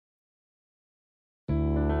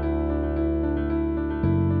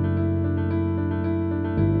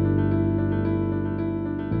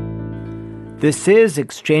This is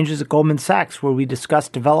Exchanges at Goldman Sachs, where we discuss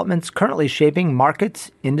developments currently shaping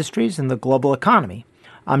markets, industries, and the global economy.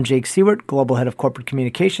 I'm Jake Seward, Global Head of Corporate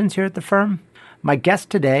Communications here at the firm. My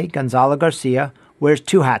guest today, Gonzalo Garcia, wears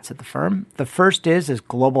two hats at the firm. The first is as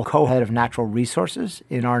Global Co-Head of Natural Resources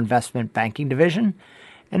in our Investment Banking Division,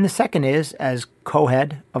 and the second is as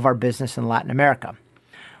Co-Head of our business in Latin America.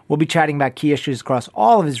 We'll be chatting about key issues across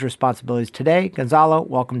all of his responsibilities today. Gonzalo,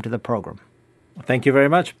 welcome to the program. Thank you very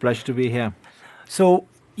much. Pleasure to be here. So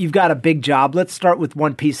you've got a big job. Let's start with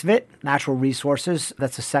one piece of it, natural resources.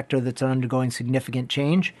 That's a sector that's undergoing significant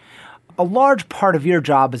change. A large part of your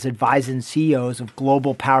job is advising CEOs of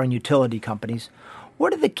global power and utility companies.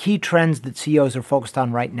 What are the key trends that CEOs are focused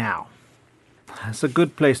on right now? It's a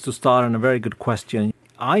good place to start and a very good question.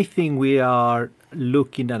 I think we are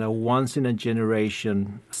looking at a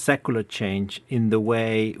once-in-a-generation secular change in the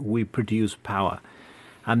way we produce power.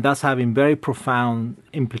 And that's having very profound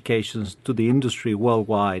implications to the industry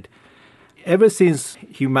worldwide. Ever since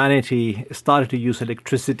humanity started to use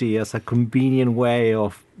electricity as a convenient way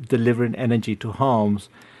of delivering energy to homes,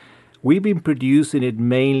 we've been producing it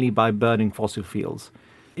mainly by burning fossil fuels.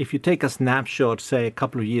 If you take a snapshot, say a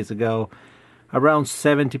couple of years ago, around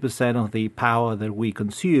 70% of the power that we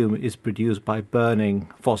consume is produced by burning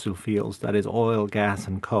fossil fuels, that is oil, gas,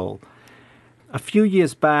 and coal. A few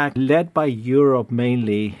years back, led by Europe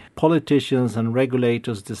mainly, politicians and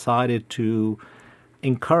regulators decided to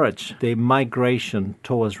encourage the migration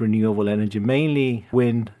towards renewable energy, mainly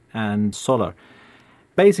wind and solar,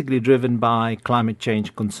 basically driven by climate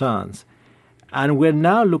change concerns. And we're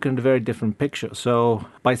now looking at a very different picture. So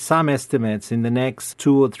by some estimates, in the next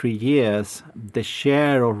 2 or 3 years, the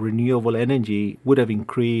share of renewable energy would have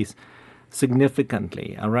increased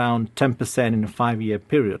significantly, around 10% in a 5-year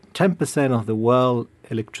period. 10% of the world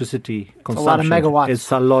electricity consumption. It's a lot of megawatts.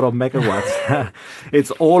 It's a lot of megawatts.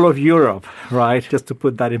 It's all of Europe, right? Just to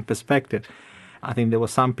put that in perspective. I think there were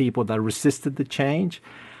some people that resisted the change.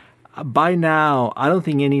 By now, I don't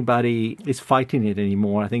think anybody is fighting it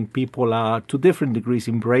anymore. I think people are, to different degrees,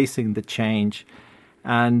 embracing the change.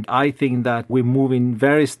 And I think that we're moving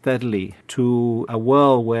very steadily to a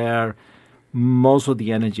world where most of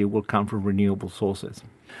the energy will come from renewable sources.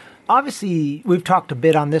 Obviously, we've talked a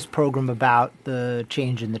bit on this program about the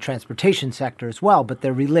change in the transportation sector as well, but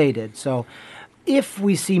they're related. So if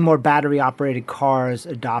we see more battery-operated cars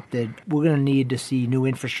adopted, we're going to need to see new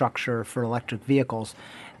infrastructure for electric vehicles.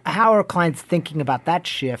 How are clients thinking about that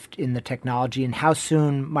shift in the technology, and how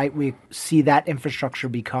soon might we see that infrastructure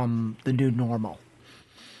become the new normal?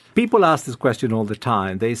 People ask this question all the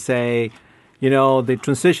time. They say, the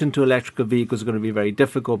transition to electrical vehicles is going to be very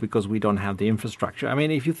difficult because we don't have the infrastructure. I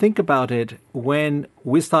mean, if you think about it, when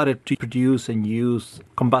we started to produce and use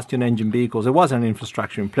combustion engine vehicles, there wasn't an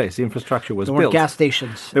infrastructure in place. The infrastructure was built. There weren't gas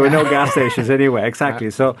stations. There were no gas stations anyway, exactly.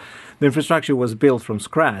 Right. So the infrastructure was built from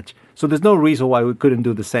scratch. So there's no reason why we couldn't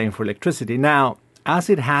do the same for electricity. Now, as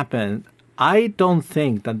it happened, I don't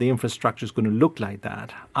think that the infrastructure is going to look like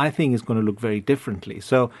that. I think it's going to look very differently.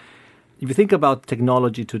 So if you think about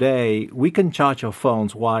technology today, we can charge our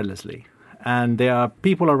phones wirelessly. And there are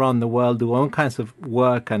people around the world doing all kinds of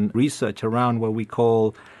work and research around what we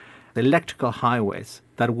call electrical highways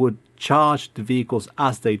that would charge the vehicles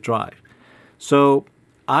as they drive. So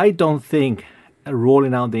I don't think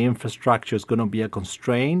rolling out the infrastructure is going to be a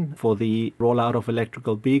constraint for the rollout of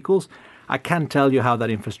electrical vehicles. I can't tell you how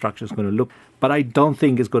that infrastructure is going to look, but I don't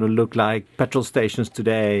think it's going to look like petrol stations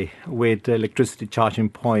today with electricity charging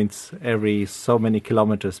points every so many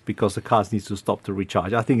kilometers because the cars need to stop to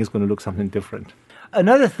recharge. I think it's going to look something different.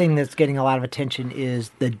 Another thing that's getting a lot of attention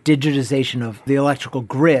is the digitization of the electrical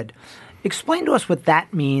grid. Explain to us what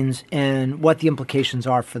that means and what the implications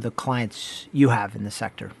are for the clients you have in the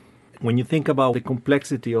sector. When you think about the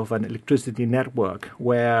complexity of an electricity network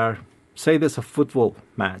where, say there's a football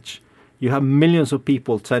match, you have millions of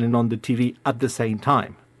people turning on the TV at the same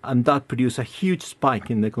time, and that produces a huge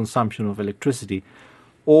spike in the consumption of electricity.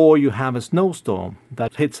 Or you have a snowstorm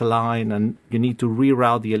that hits a line and you need to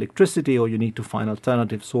reroute the electricity, or you need to find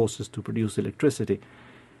alternative sources to produce electricity.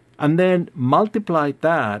 And then multiply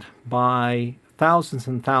that by thousands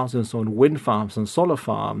and thousands on wind farms and solar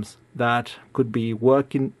farms that could be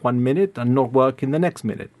working 1 minute and not working the next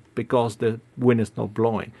minute because the wind is not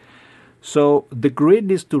blowing. So the grid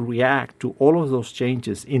needs to react to all of those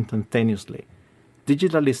changes instantaneously.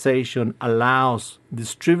 Digitalization allows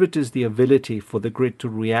distributors the ability for the grid to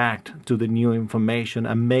react to the new information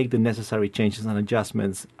and make the necessary changes and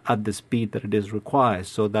adjustments at the speed that it is required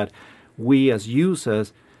so that we as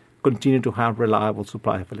users continue to have reliable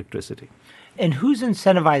supply of electricity. And who's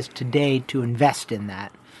incentivized today to invest in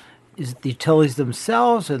that? Is it the utilities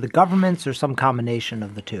themselves or the governments or some combination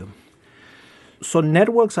of the two? So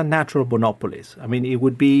networks are natural monopolies. I mean, it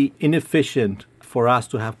would be inefficient for us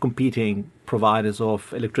to have competing providers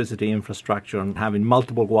of electricity infrastructure and having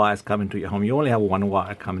multiple wires coming to your home. You only have one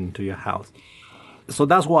wire coming to your house. So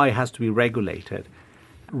that's why it has to be regulated.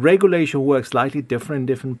 Regulation works slightly different in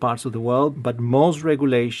different parts of the world, but most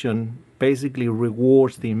regulation basically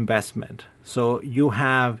rewards the investment. So you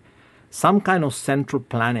have some kind of central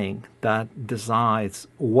planning that decides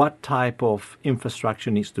what type of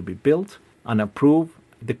infrastructure needs to be built and approved.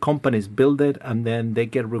 The companies build it, and then they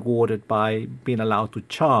get rewarded by being allowed to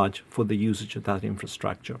charge for the usage of that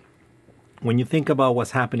infrastructure. When you think about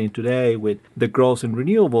what's happening today with the growth in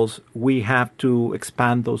renewables, we have to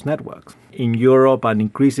expand those networks. In Europe and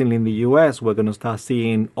increasingly in the US, we're going to start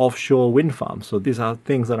seeing offshore wind farms. So these are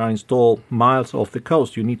things that are installed miles off the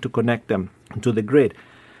coast. You need to connect them to the grid.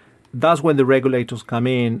 That's when the regulators come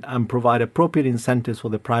in and provide appropriate incentives for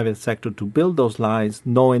the private sector to build those lines,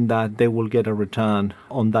 knowing that they will get a return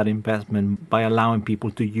on that investment by allowing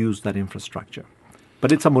people to use that infrastructure.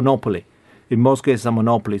 But it's a monopoly. In most cases, a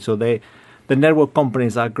monopoly. So the network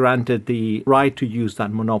companies are granted the right to use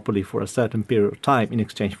that monopoly for a certain period of time in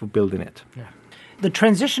exchange for building it. Yeah. The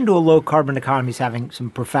transition to a low-carbon economy is having some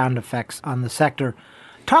profound effects on the sector.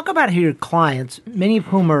 Talk about how your clients, many of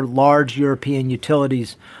whom are large European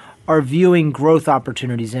utilities, are viewing growth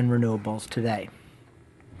opportunities in renewables today.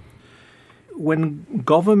 When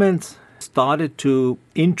governments started to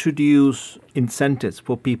introduce incentives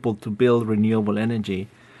for people to build renewable energy,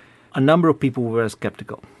 a number of people were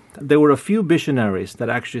skeptical. There were a few visionaries that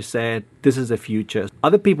actually said, this is the future.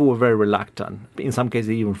 Other people were very reluctant. In some cases,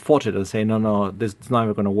 they even fought it and say, no, this is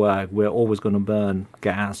never going to work. We're always going to burn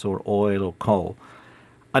gas or oil or coal.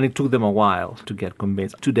 And it took them a while to get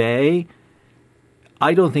convinced. Today,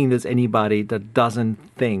 I don't think there's anybody that doesn't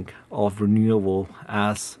think of renewable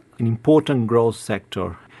as an important growth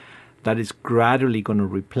sector that is gradually going to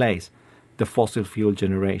replace the fossil fuel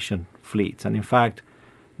generation fleets. And in fact,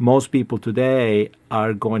 most people today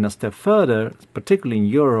are going a step further, particularly in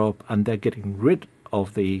Europe, and they're getting rid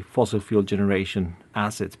of the fossil fuel generation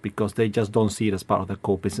assets because they just don't see it as part of their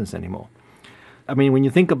core business anymore. I mean, when you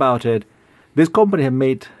think about it, this company have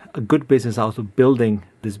made a good business out of building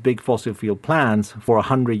these big fossil fuel plants for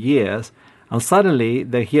 100 years. And suddenly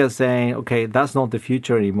they're here saying, okay, that's not the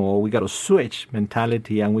future anymore. We got to switch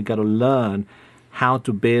mentality and we got to learn how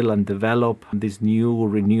to build and develop these new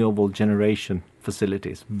renewable generation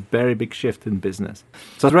facilities. Very big shift in business.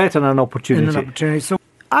 So a threat and an opportunity. So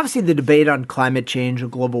obviously the debate on climate change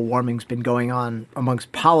and global warming has been going on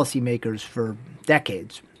amongst policymakers for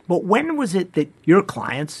decades. But when was it that your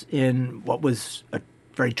clients in what was a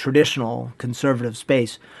very traditional conservative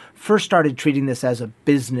space first started treating this as a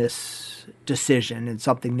business decision and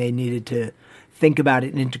something they needed to think about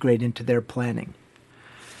it and integrate into their planning?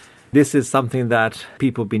 This is something that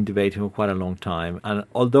people have been debating for quite a long time. And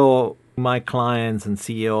although my clients and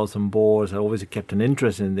CEOs and boards have always kept an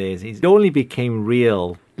interest in this, it only became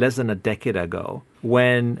real less than a decade ago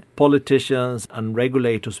when politicians and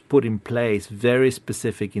regulators put in place very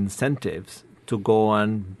specific incentives to go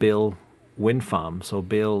and build wind farms or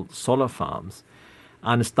build solar farms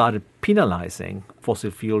and started penalizing fossil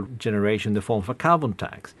fuel generation in the form of a carbon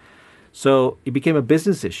tax. So it became a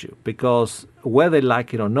business issue because whether they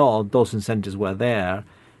like it or not, those incentives were there.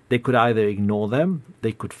 They could either ignore them,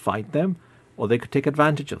 they could fight them, or they could take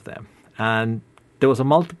advantage of them. And there was a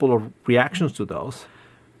multiple of reactions to those.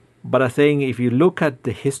 But I think if you look at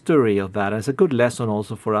the history of that, it's a good lesson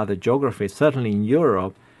also for other geographies, certainly in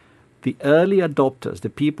Europe, the early adopters, the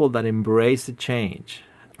people that embraced the change,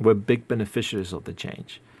 were big beneficiaries of the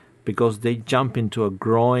change because they jump into a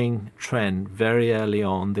growing trend very early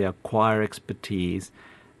on. They acquire expertise,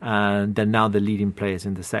 and they're now the leading players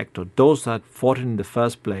in the sector. Those that fought it in the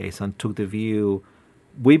first place and took the view,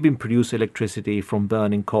 we've been producing electricity from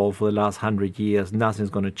burning coal for the last 100 years, nothing's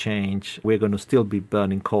going to change, we're going to still be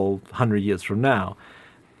burning coal 100 years from now.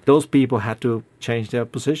 Those people had to change their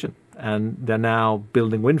position, and they're now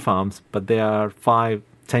building wind farms, but they are 5-10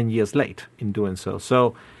 years late in doing so.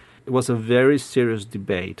 So it was a very serious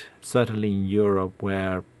debate, certainly in Europe,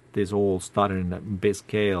 where this all started in a big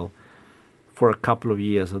scale for a couple of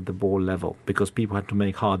years at the board level, because people had to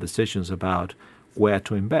make hard decisions about where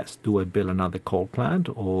to invest. Do I build another coal plant,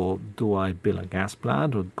 or do I build a gas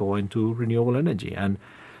plant, or go into renewable energy? And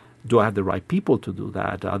do I have the right people to do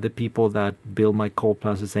that? Are the people that build my coal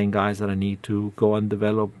plants the same guys that I need to go and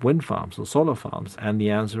develop wind farms or solar farms? And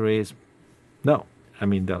the answer is no. I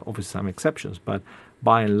mean, there are obviously some exceptions, but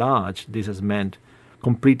by and large, this has meant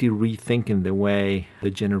completely rethinking the way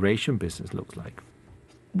the generation business looks like.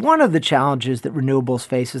 One of the challenges that renewables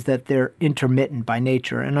face is that they're intermittent by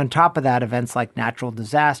nature. And on top of that, events like natural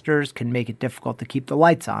disasters can make it difficult to keep the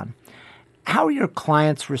lights on. How are your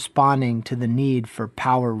clients responding to the need for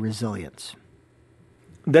power resilience?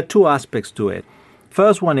 There are two aspects to it.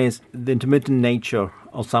 First one is the intermittent nature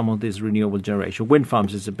of some of this renewable generation. Wind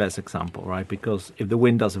farms is the best example, right? Because if the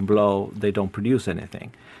wind doesn't blow, they don't produce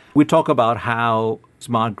anything. We talk about how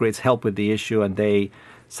smart grids help with the issue, and they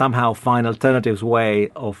somehow find alternatives way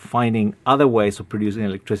of finding other ways of producing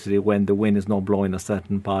electricity when the wind is not blowing a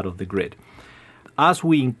certain part of the grid. As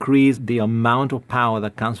we increase the amount of power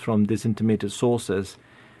that comes from these intermittent sources,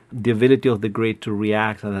 the ability of the grid to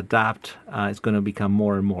react and adapt is going to become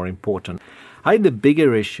more and more important. I think the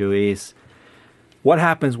bigger issue is what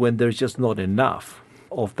happens when there's just not enough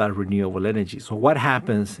of that renewable energy. So what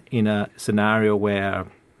happens in a scenario where,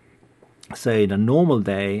 say, in a normal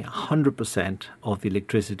day, 100% of the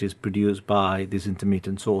electricity is produced by these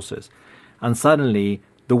intermittent sources, and suddenly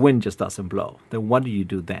the wind just doesn't blow? Then what do you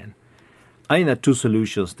do then? I think there are two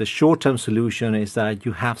solutions. The short-term solution is that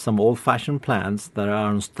you have some old-fashioned plants that are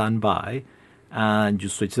on standby, and you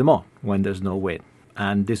switch them on when there's no wind.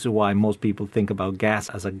 And this is why most people think about gas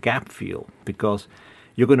as a gap fuel, because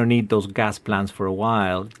you're going to need those gas plants for a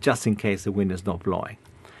while just in case the wind is not blowing.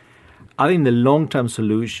 I think the long-term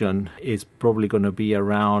solution is probably going to be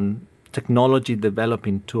around technology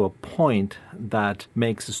developing to a point that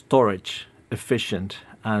makes storage efficient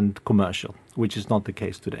and commercial, which is not the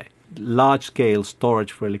case today. Large-scale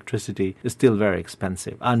storage for electricity is still very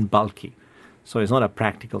expensive and bulky, so it's not a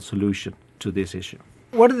practical solution to this issue.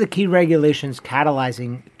 What are the key regulations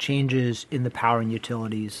catalyzing changes in the power and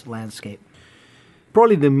utilities landscape?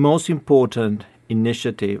 Probably the most important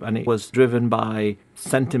initiative, and it was driven by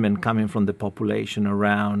sentiment coming from the population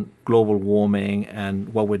around global warming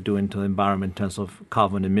and what we're doing to the environment in terms of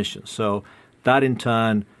carbon emissions. So that in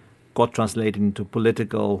turn got translated into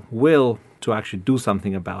political will to actually do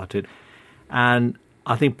something about it. And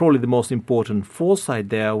I think probably the most important foresight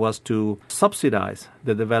there was to subsidize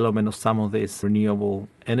the development of some of this renewable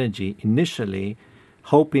energy initially,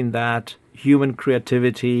 hoping that human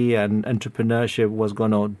creativity and entrepreneurship was going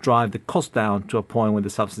to drive the cost down to a point where the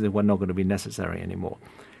subsidies were not going to be necessary anymore.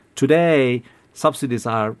 Today, subsidies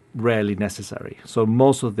are rarely necessary. So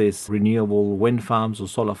most of these renewable wind farms or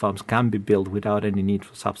solar farms can be built without any need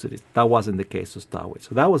for subsidies. That wasn't the case to start with.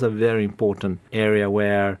 So that was a very important area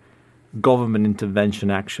where government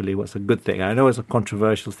intervention actually was a good thing. I know it's a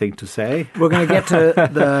controversial thing to say. We're going to get to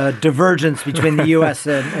the divergence between the U.S.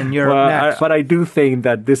 and Europe next. But I do think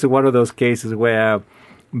that this is one of those cases where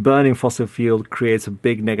burning fossil fuel creates a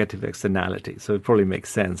big negative externality. So it probably makes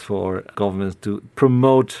sense for governments to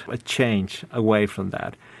promote a change away from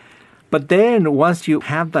that. But then once you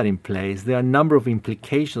have that in place, there are a number of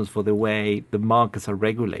implications for the way the markets are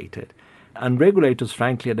regulated. And regulators,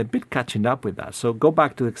 frankly, are a bit catching up with that. So go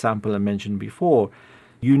back to the example I mentioned before.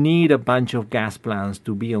 You need a bunch of gas plants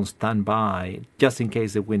to be on standby just in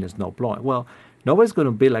case the wind is not blowing. Well, nobody's going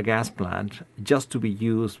to build a gas plant just to be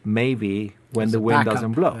used maybe when as the wind backup,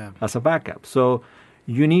 doesn't blow, as a backup. So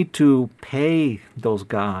you need to pay those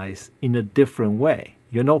guys in a different way.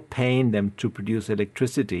 You're not paying them to produce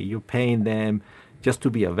electricity. You're paying them just to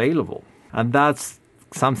be available. And that's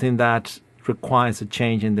something that requires a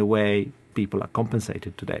change in the way people are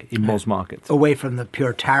compensated today in most markets. Away from the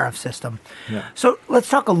pure tariff system. Yeah. So let's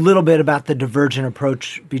talk a little bit about the divergent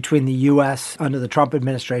approach between the U.S. under the Trump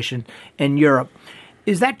administration and Europe.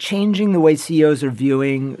 Is that changing the way CEOs are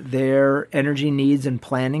viewing their energy needs and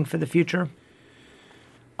planning for the future?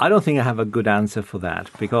 I don't think I have a good answer for that,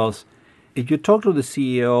 because if you talk to the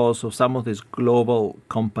CEOs of some of these global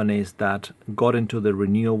companies that got into the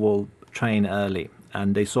renewable train early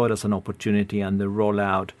and they saw it as an opportunity and they roll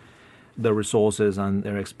out the resources and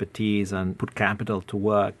their expertise and put capital to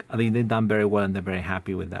work, I think they've done very well and they're very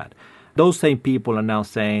happy with that. Those same people are now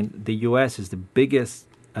saying the U.S. is the biggest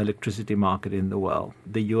electricity market in the world.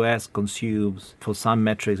 The U.S. consumes, for some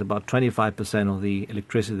metrics, about 25% of the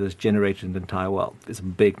electricity that's generated in the entire world. It's a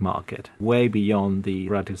big market, way beyond the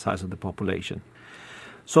relative size of the population.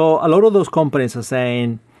 So a lot of those companies are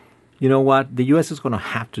saying, you know what, the U.S. is going to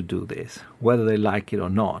have to do this, whether they like it or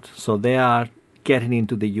not. So they are getting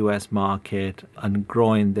into the U.S. market and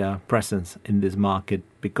growing their presence in this market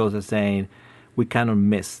because they're saying we cannot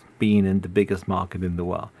miss being in the biggest market in the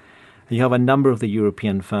world. And you have a number of the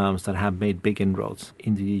European firms that have made big inroads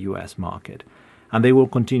in the U.S. market, and they will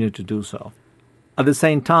continue to do so. At the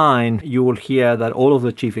same time, you will hear that all of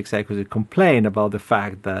the chief executives complain about the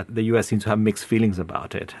fact that the U.S. seems to have mixed feelings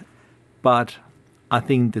about it. But I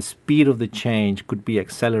think the speed of the change could be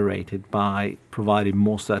accelerated by providing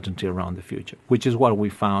more certainty around the future, which is what we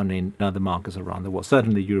found in other markets around the world.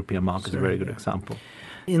 Certainly the European market is a very good example.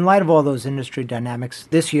 In light of all those industry dynamics,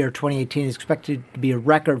 this year, 2018, is expected to be a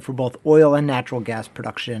record for both oil and natural gas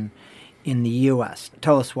production in the U.S.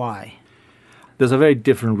 Tell us why. There's a very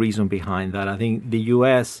different reason behind that. I think the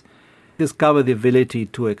U.S. discovered the ability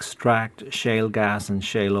to extract shale gas and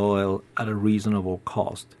shale oil at a reasonable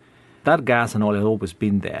cost. That gas and oil has always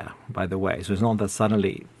been there, by the way. So it's not that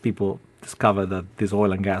suddenly people discovered that this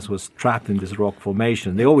oil and gas was trapped in this rock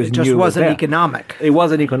formation. They always knew it just wasn't there. economic. It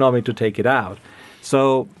wasn't economic to take it out.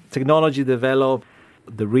 So technology developed.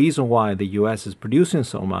 The reason why the U.S. is producing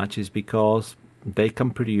so much is because they can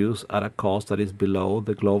produce at a cost that is below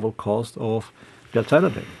the global cost of the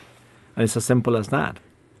alternative. And it's as simple as that.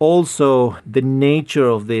 Also, the nature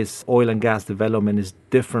of this oil and gas development is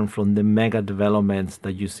different from the mega developments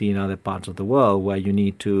that you see in other parts of the world, where you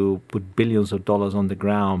need to put billions of dollars on the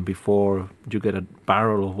ground before you get a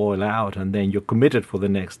barrel of oil out, and then you're committed for the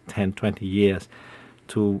next 10, 20 years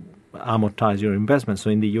to amortize your investment. So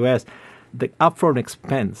in the U.S., the upfront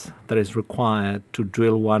expense that is required to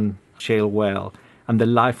drill one shale well and the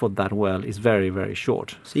life of that well is very, very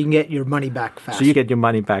short. So you can get your money back faster. So you get your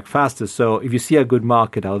money back faster. So if you see a good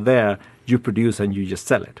market out there, you produce and you just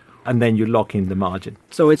sell it. And then you lock in the margin.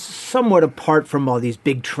 So it's somewhat apart from all these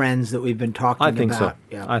big trends that we've been talking about. I think so.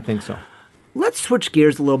 Yeah. I think so. Let's switch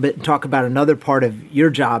gears a little bit and talk about another part of your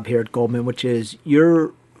job here at Goldman, which is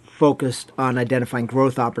you're focused on identifying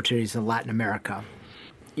growth opportunities in Latin America.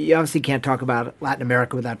 You obviously can't talk about Latin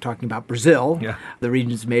America without talking about Brazil, the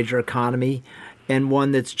region's major economy, and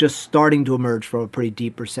one that's just starting to emerge from a pretty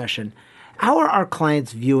deep recession. How are our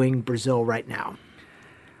clients viewing Brazil right now?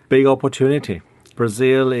 Big opportunity.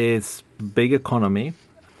 Brazil is a big economy.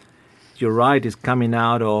 You're right, it's coming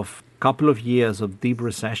out of a couple of years of deep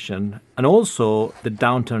recession and also the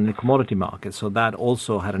downturn in the commodity market. So that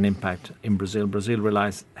also had an impact in Brazil. Brazil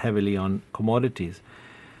relies heavily on commodities.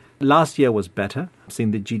 Last year was better.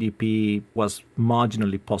 Seeing the GDP was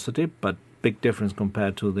marginally positive, but big difference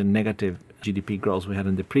compared to the negative GDP growth we had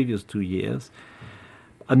in the previous 2 years.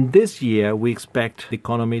 And this year, we expect the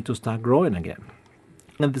economy to start growing again.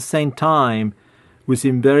 At the same time, we've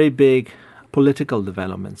seen very big political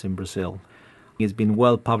developments in Brazil. It's been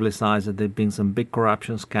well publicized that there have been some big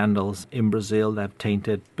corruption scandals in Brazil that have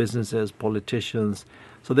tainted businesses, politicians.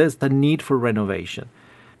 So there's the need for renovation.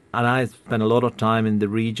 And I spent a lot of time in the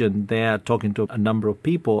region there talking to a number of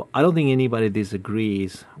people. I don't think anybody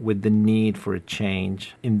disagrees with the need for a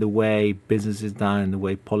change in the way business is done, in the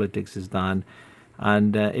way politics is done.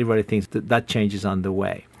 And everybody thinks that change is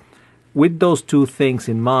underway. With those two things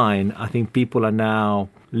in mind, I think people are now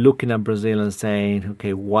looking at Brazil and saying,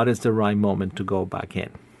 okay, what is the right moment to go back in?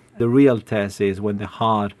 The real test is when the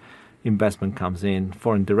hard investment comes in,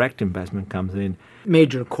 foreign direct investment comes in.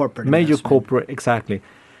 Major corporate investment. Exactly.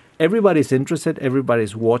 Everybody's interested.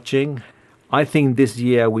 Everybody's watching. I think this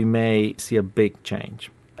year we may see a big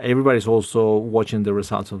change. Everybody's also watching the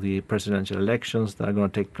results of the presidential elections that are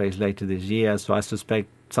going to take place later this year. So I suspect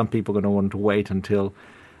some people are going to want to wait until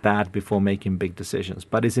that before making big decisions.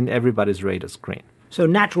 But it's in everybody's radar screen. So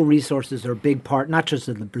natural resources are a big part, not just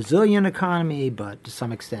of the Brazilian economy, but to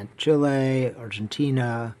some extent Chile,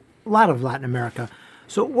 Argentina, a lot of Latin America.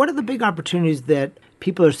 So what are the big opportunities that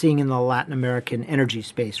people are seeing in the Latin American energy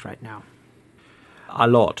space right now? A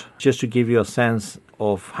lot. Just to give you a sense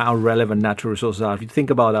of how relevant natural resources are, if you think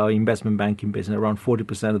about our investment banking business, around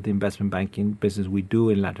 40% of the investment banking business we do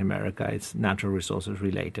in Latin America is natural resources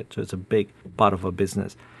related. So it's a big part of our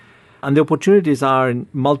business. And the opportunities are in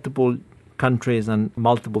multiple countries and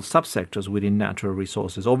multiple subsectors within natural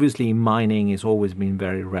resources. Obviously, mining has always been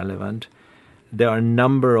very relevant. There are a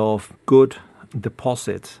number of good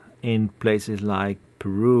deposits in places like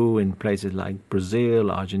Peru, in places like Brazil,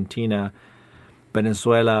 Argentina,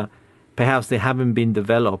 Venezuela. Perhaps they haven't been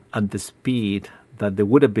developed at the speed that they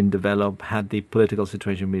would have been developed had the political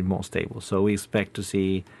situation been more stable. So we expect to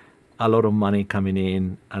see a lot of money coming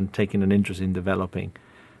in and taking an interest in developing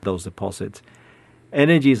those deposits.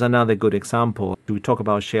 Energy is another good example. We talk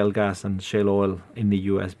about shale gas and shale oil in the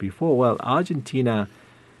U.S. before. Well, Argentina,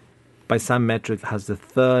 by some metrics, has the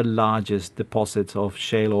third largest deposits of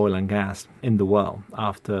shale oil and gas in the world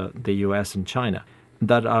after the U.S. and China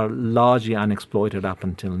that are largely unexploited up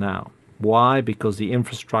until now. Why? Because the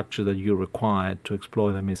infrastructure that you require to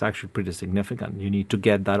exploit them is actually pretty significant. You need to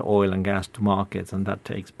get that oil and gas to markets, and that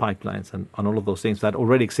takes pipelines and all of those things that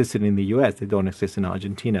already existed in the U.S. They don't exist in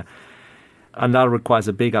Argentina. And that requires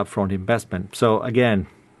a big upfront investment. So again,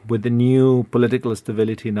 with the new political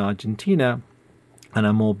stability in Argentina and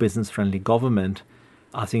a more business-friendly government,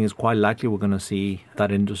 I think it's quite likely we're going to see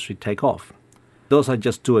that industry take off. Those are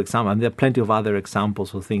just two examples, and there are plenty of other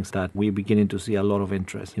examples of things that we're beginning to see a lot of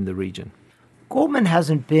interest in the region. Goldman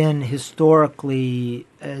hasn't been historically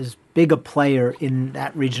as big a player in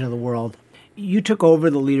that region of the world. You took over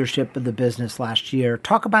the leadership of the business last year.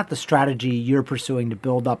 Talk about the strategy you're pursuing to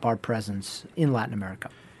build up our presence in Latin America.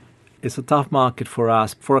 It's a tough market for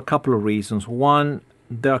us for a couple of reasons. One,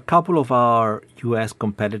 there are a couple of our U.S.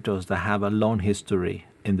 competitors that have a long history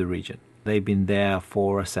in the region. They've been there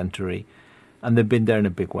for a century, and they've been there in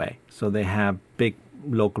a big way. So they have big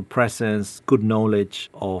local presence, good knowledge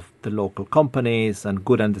of the local companies, and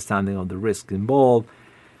good understanding of the risk involved.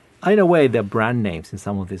 In a way, they're brand names in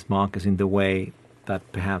some of these markets in the way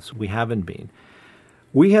that perhaps we haven't been.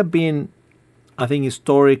 We have been, I think,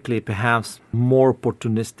 historically perhaps more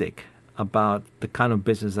opportunistic about the kind of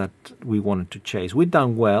business that we wanted to chase. We've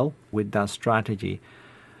done well with that strategy,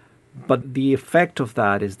 but the effect of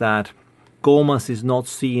that is that Goldman's is not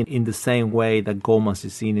seen in the same way that Goldman's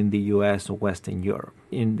is seen in the US or Western Europe.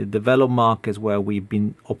 In the developed markets where we've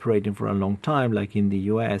been operating for a long time, like in the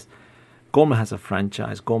US, Goldman has a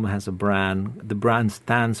franchise, Goldman has a brand. The brand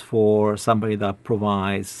stands for somebody that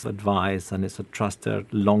provides advice and is a trusted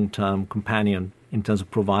long-term companion in terms of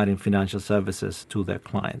providing financial services to their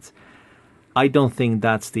clients. I don't think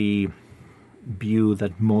that's the view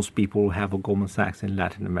that most people have of Goldman Sachs in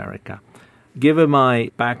Latin America. Given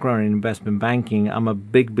my background in investment banking, I'm a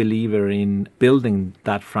big believer in building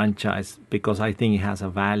that franchise because I think it has a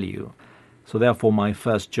value. So therefore, my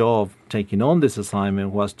first job taking on this assignment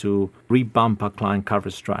was to rebump our client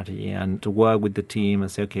coverage strategy and to work with the team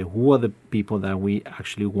and say, okay, who are the people that we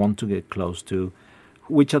actually want to get close to?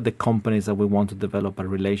 Which are the companies that we want to develop a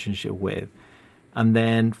relationship with? And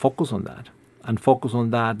then focus on that. And focus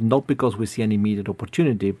on that not because we see an immediate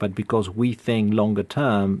opportunity, but because we think longer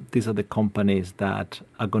term, these are the companies that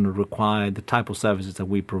are going to require the type of services that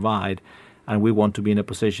we provide. And we want to be in a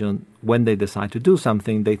position when they decide to do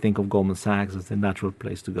something, they think of Goldman Sachs as the natural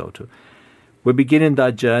place to go to. We're beginning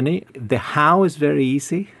that journey. The how is very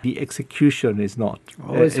easy. The execution is not.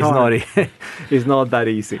 It's not that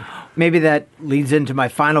easy. Maybe that leads into my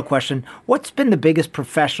final question. What's been the biggest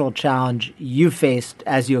professional challenge you faced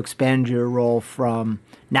as you expand your role from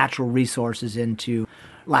natural resources into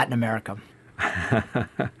Latin America?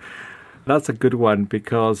 That's a good one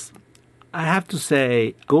because I have to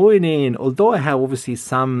say, going in, although I have obviously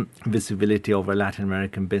some visibility over Latin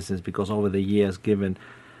American business because over the years, given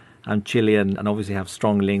I'm Chilean and obviously have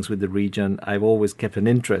strong links with the region, I've always kept an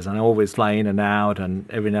interest and I always fly in and out, and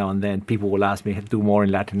every now and then people will ask me to do more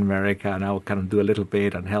in Latin America and I will kind of do a little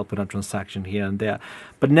bit and help in a transaction here and there,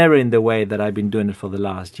 but never in the way that I've been doing it for the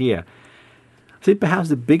last year. I think perhaps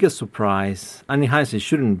the biggest surprise, and in hindsight it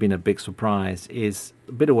shouldn't have been a big surprise, is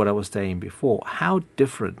a bit of what I was saying before, how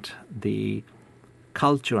different the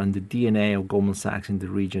culture and the DNA of Goldman Sachs in the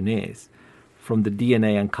region is from the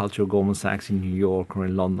DNA and culture of Goldman Sachs in New York or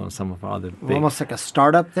in London, some of our other big... Almost like a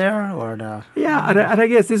startup there? Yeah, and I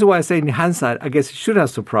guess this is why I say in hindsight, I guess it should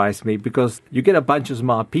have surprised me because you get a bunch of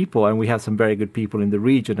smart people and we have some very good people in the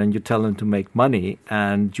region and you tell them to make money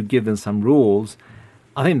and you give them some rules.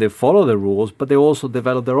 I think they follow the rules, but they also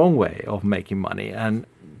develop their own way of making money. And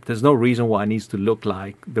there's no reason why it needs to look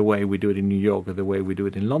like the way we do it in New York or the way we do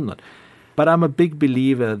it in London. But I'm a big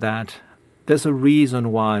believer that there's a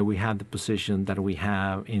reason why we have the position that we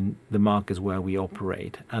have in the markets where we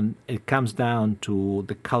operate. And it comes down to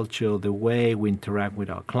the culture, the way we interact with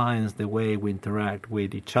our clients, the way we interact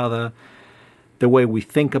with each other, the way we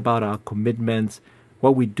think about our commitments,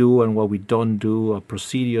 what we do and what we don't do, our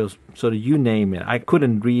procedures, sort of you name it. I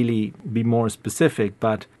couldn't really be more specific,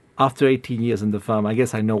 but after 18 years in the firm, I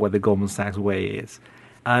guess I know what the Goldman Sachs way is.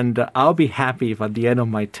 And I'll be happy if at the end of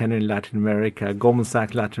my tenure in Latin America, Goldman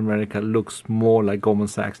Sachs Latin America looks more like Goldman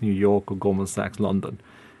Sachs New York or Goldman Sachs London.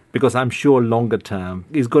 Because I'm sure longer term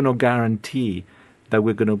is going to guarantee that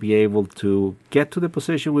we're going to be able to get to the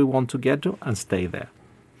position we want to get to and stay there.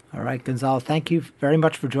 All right, Gonzalo, thank you very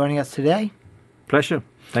much for joining us today. Pleasure.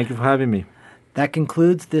 Thank you for having me. That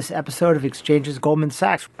concludes this episode of Exchanges Goldman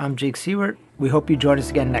Sachs. I'm Jake Siewert. We hope you join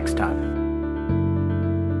us again next time.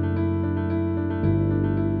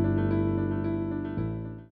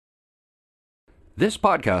 This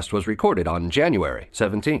podcast was recorded on January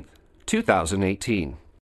 17th, 2018.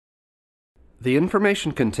 The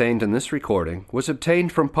information contained in this recording was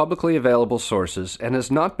obtained from publicly available sources and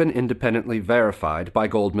has not been independently verified by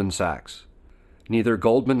Goldman Sachs. Neither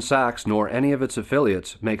Goldman Sachs nor any of its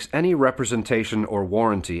affiliates makes any representation or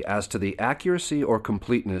warranty as to the accuracy or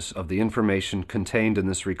completeness of the information contained in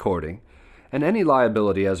this recording, and any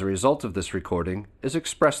liability as a result of this recording is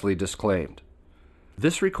expressly disclaimed.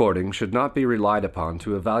 This recording should not be relied upon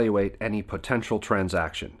to evaluate any potential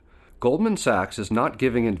transaction. Goldman Sachs is not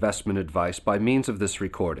giving investment advice by means of this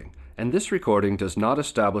recording, and this recording does not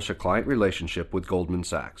establish a client relationship with Goldman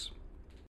Sachs.